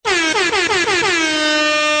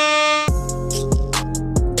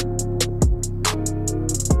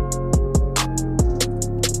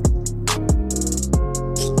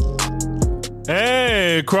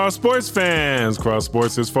Cross Sports fans. Cross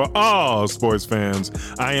Sports is for all sports fans.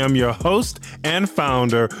 I am your host and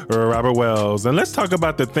founder, Robert Wells, and let's talk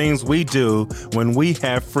about the things we do when we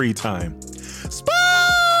have free time. Sports!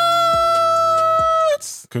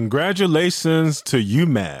 Congratulations to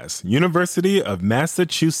UMass, University of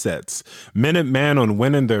Massachusetts, Minuteman on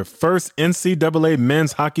winning their first NCAA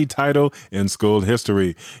men's hockey title in school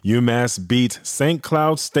history. UMass beat St.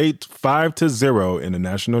 Cloud State 5-0 in the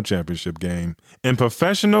national championship game. In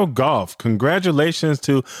professional golf, congratulations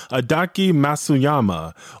to Hideki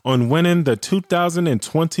Matsuyama on winning the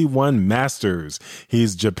 2021 Masters.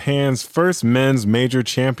 He's Japan's first men's major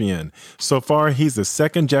champion. So far, he's the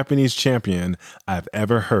second Japanese champion I've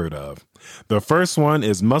ever heard of. The first one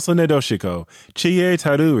is Muscle Nedoshiko, Chie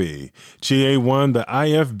Terui. Chie won the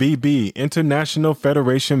I.F.B.B. International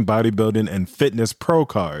Federation Bodybuilding and Fitness Pro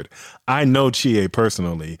card. I know Chie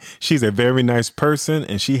personally. She's a very nice person,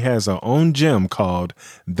 and she has her own gym called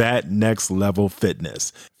That Next Level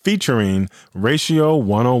Fitness, featuring Ratio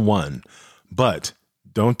 101. But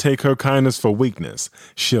don't take her kindness for weakness.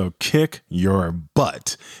 She'll kick your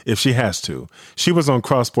butt if she has to. She was on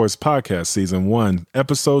Cross Sports Podcast Season 1,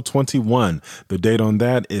 Episode 21. The date on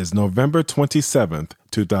that is November 27th,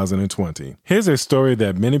 2020. Here's a story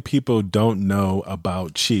that many people don't know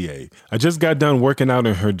about Chie. I just got done working out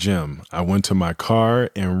in her gym. I went to my car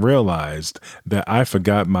and realized that I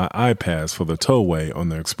forgot my iPass for the tollway on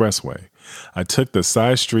the expressway. I took the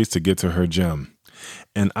side streets to get to her gym.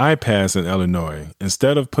 An iPass in Illinois,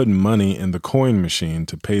 instead of putting money in the coin machine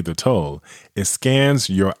to pay the toll, it scans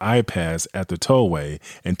your iPass at the tollway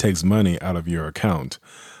and takes money out of your account.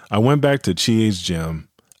 I went back to Chie's gym.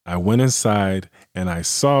 I went inside and I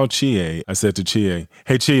saw Chie. I said to Chie,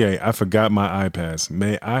 "Hey Chie, I forgot my iPass.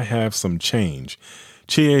 May I have some change?"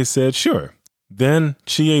 Chie said, "Sure." Then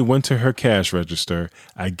Chie went to her cash register.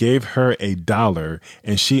 I gave her $1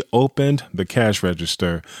 and she opened the cash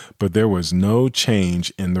register, but there was no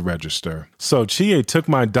change in the register. So Chie took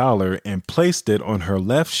my $1 and placed it on her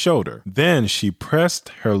left shoulder. Then she pressed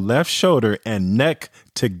her left shoulder and neck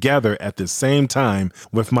together at the same time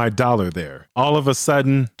with my $1 there. All of a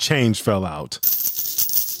sudden, change fell out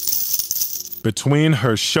between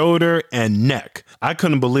her shoulder and neck. I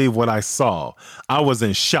couldn't believe what I saw. I was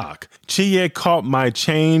in shock. Chie caught my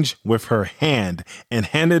change with her hand and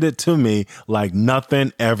handed it to me like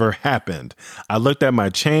nothing ever happened. I looked at my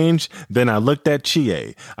change, then I looked at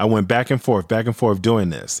Chie. I went back and forth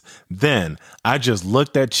doing this. Then I just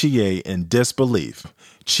looked at Chie in disbelief.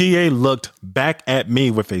 Chie looked back at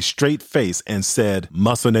me with a straight face and said,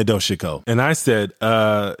 "Muscle Nedoshiko." And I said,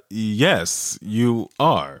 yes, you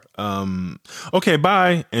are. Okay,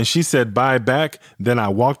 bye. And she said bye back. Then I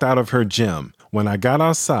walked out of her gym. When I got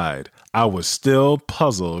outside, I was still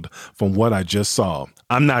puzzled from what I just saw.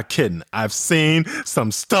 I'm not kidding. I've seen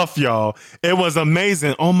some stuff, y'all. It was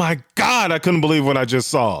amazing. Oh my God, I couldn't believe what I just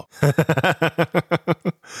saw.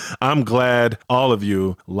 I'm glad all of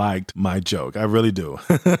you liked my joke. I really do.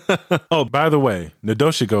 Oh, by the way,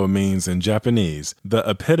 Nedoshiko means in Japanese, the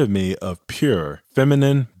epitome of pure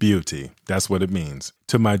feminine beauty. That's what it means.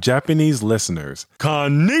 To my Japanese listeners,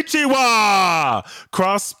 konnichiwa!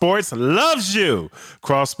 Cross Sports loves you.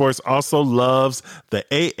 Cross Sports also loves the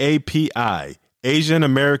AAPI, Asian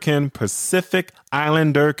American Pacific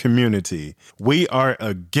Islander community. We are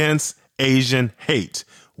against Asian hate.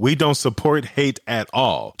 We don't support hate at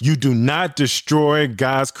all. You do not destroy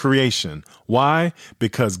God's creation. Why?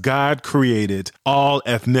 Because God created all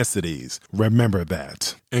ethnicities. Remember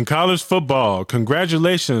that. In college football,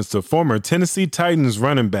 congratulations to former Tennessee Titans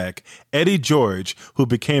running back Eddie George, who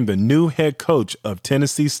became the new head coach of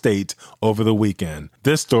Tennessee State over the weekend.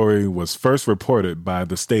 This story was first reported by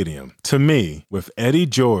The Stadium. To me, with Eddie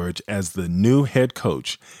George as the new head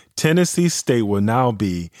coach, Tennessee State will now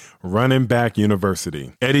be running back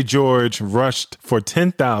university. Eddie George rushed for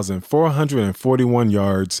 10,441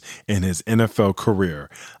 yards in his NFL career.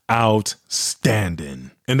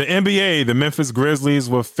 Outstanding. In the NBA, the Memphis Grizzlies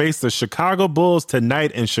will face the Chicago Bulls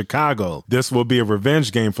tonight in Chicago. This will be a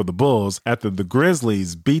revenge game for the Bulls after the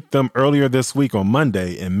Grizzlies beat them earlier this week on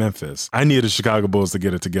Monday in Memphis. I need the Chicago Bulls to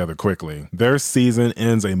get it together quickly. Their season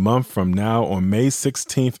ends a month from now on May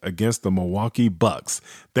 16th against the Milwaukee Bucks.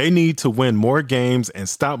 They need to win more games and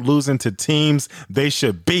stop losing to teams they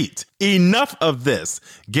should beat. Enough of this.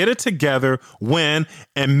 Get it together, win,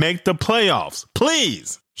 and make the playoffs.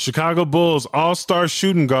 Please. Chicago Bulls all-star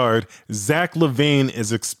shooting guard Zach LaVine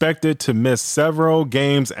is expected to miss several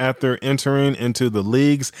games after entering into the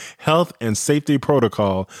league's health and safety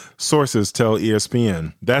protocol, sources tell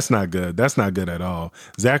ESPN. That's not good. That's not good at all.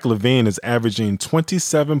 Zach LaVine is averaging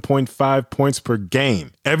 27.5 points per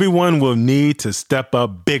game. Everyone will need to step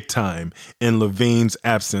up big time in LaVine's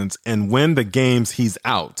absence and win the games he's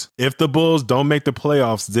out. If the Bulls don't make the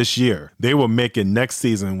playoffs this year, they will make it next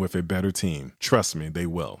season with a better team. Trust me, they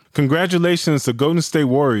will. Congratulations to Golden State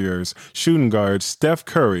Warriors shooting guard Steph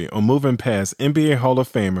Curry on moving past NBA Hall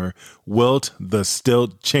of Famer Wilt the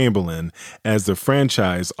Stilt Chamberlain as the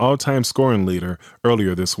franchise all-time scoring leader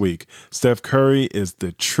earlier this week. Steph Curry is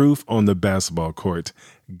the truth on the basketball court.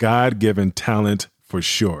 God-given talent for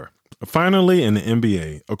sure. Finally, in the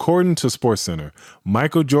NBA, according to SportsCenter,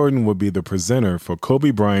 Michael Jordan will be the presenter for Kobe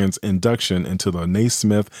Bryant's induction into the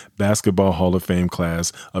Naismith Basketball Hall of Fame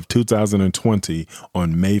class of 2020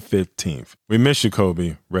 on May 15th. We miss you,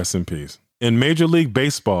 Kobe. Rest in peace. In Major League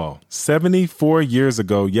Baseball, 74 years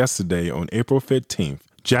ago yesterday on April 15th,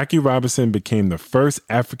 Jackie Robinson became the first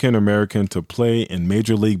African American to play in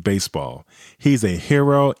Major League Baseball. He's a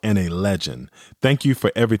hero and a legend. Thank you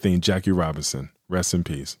for everything, Jackie Robinson. Rest in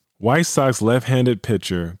peace. White Sox left-handed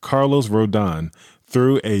pitcher Carlos Rodon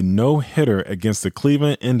threw a no-hitter against the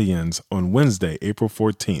Cleveland Indians on Wednesday, April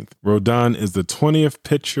 14th. Rodon is the 20th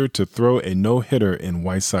pitcher to throw a no-hitter in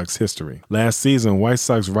White Sox history. Last season, White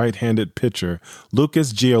Sox right-handed pitcher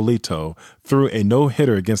Lucas Giolito threw a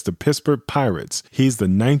no-hitter against the Pittsburgh Pirates. He's the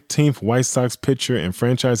 19th White Sox pitcher in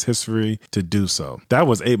franchise history to do so. That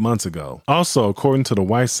was 8 months ago. Also, according to the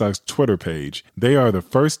White Sox Twitter page, they are the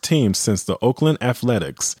first team since the Oakland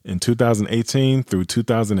Athletics in 2018 through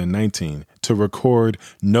 2019 to record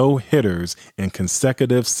no-hitters in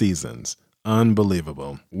consecutive seasons.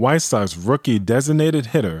 Unbelievable. White Sox rookie designated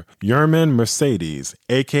hitter Yermin Mercedes,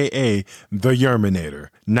 a.k.a. the Yerminator.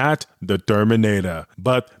 Not the Terminator,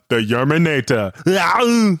 but the Yerminator.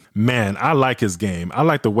 Man, I like his game. I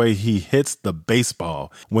like the way he hits the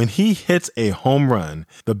baseball. When he hits a home run,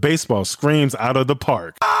 the baseball screams out of the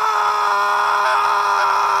park.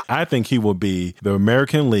 I think he will be the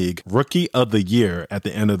American League Rookie of the Year at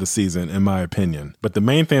the end of the season, in my opinion. But the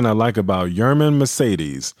main thing I like about Yermin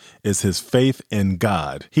Mercedes is his faith in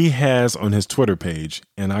God. He has on his Twitter page,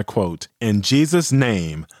 and I quote, "In Jesus'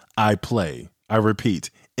 name, I play." I repeat,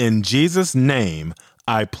 in Jesus' name,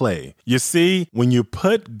 I play. You see, when you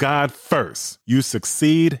put God first, you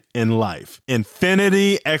succeed in life.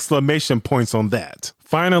 Infinity exclamation points on that.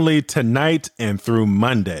 Finally, tonight and through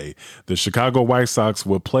Monday, the Chicago White Sox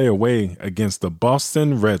will play away against the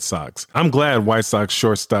Boston Red Sox. I'm glad White Sox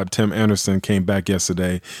shortstop Tim Anderson came back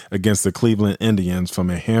yesterday against the Cleveland Indians from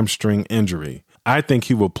a hamstring injury. I think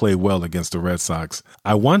he will play well against the Red Sox.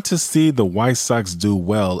 I want to see the White Sox do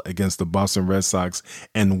well against the Boston Red Sox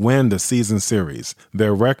and win the season series.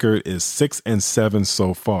 Their record is 6-7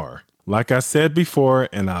 so far. Like I said before,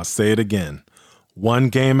 and I'll say it again, one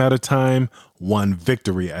game at a time, one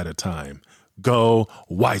victory at a time. Go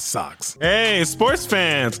White Sox. Hey, sports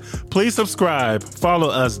fans, please subscribe, follow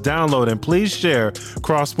us, download, and please share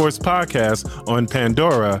Cross Sports Podcast on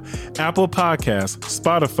Pandora, Apple Podcasts,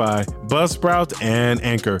 Spotify, Buzzsprout, and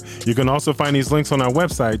Anchor. You can also find these links on our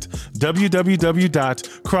website,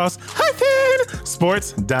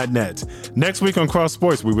 www.cross-sports.net. Next week on Cross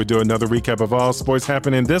Sports, we will do another recap of all sports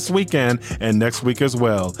happening this weekend and next week as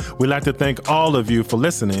well. We'd like to thank all of you for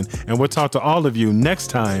listening, and we'll talk to all of you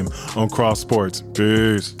next time on Cross Sports.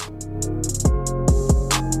 Peace.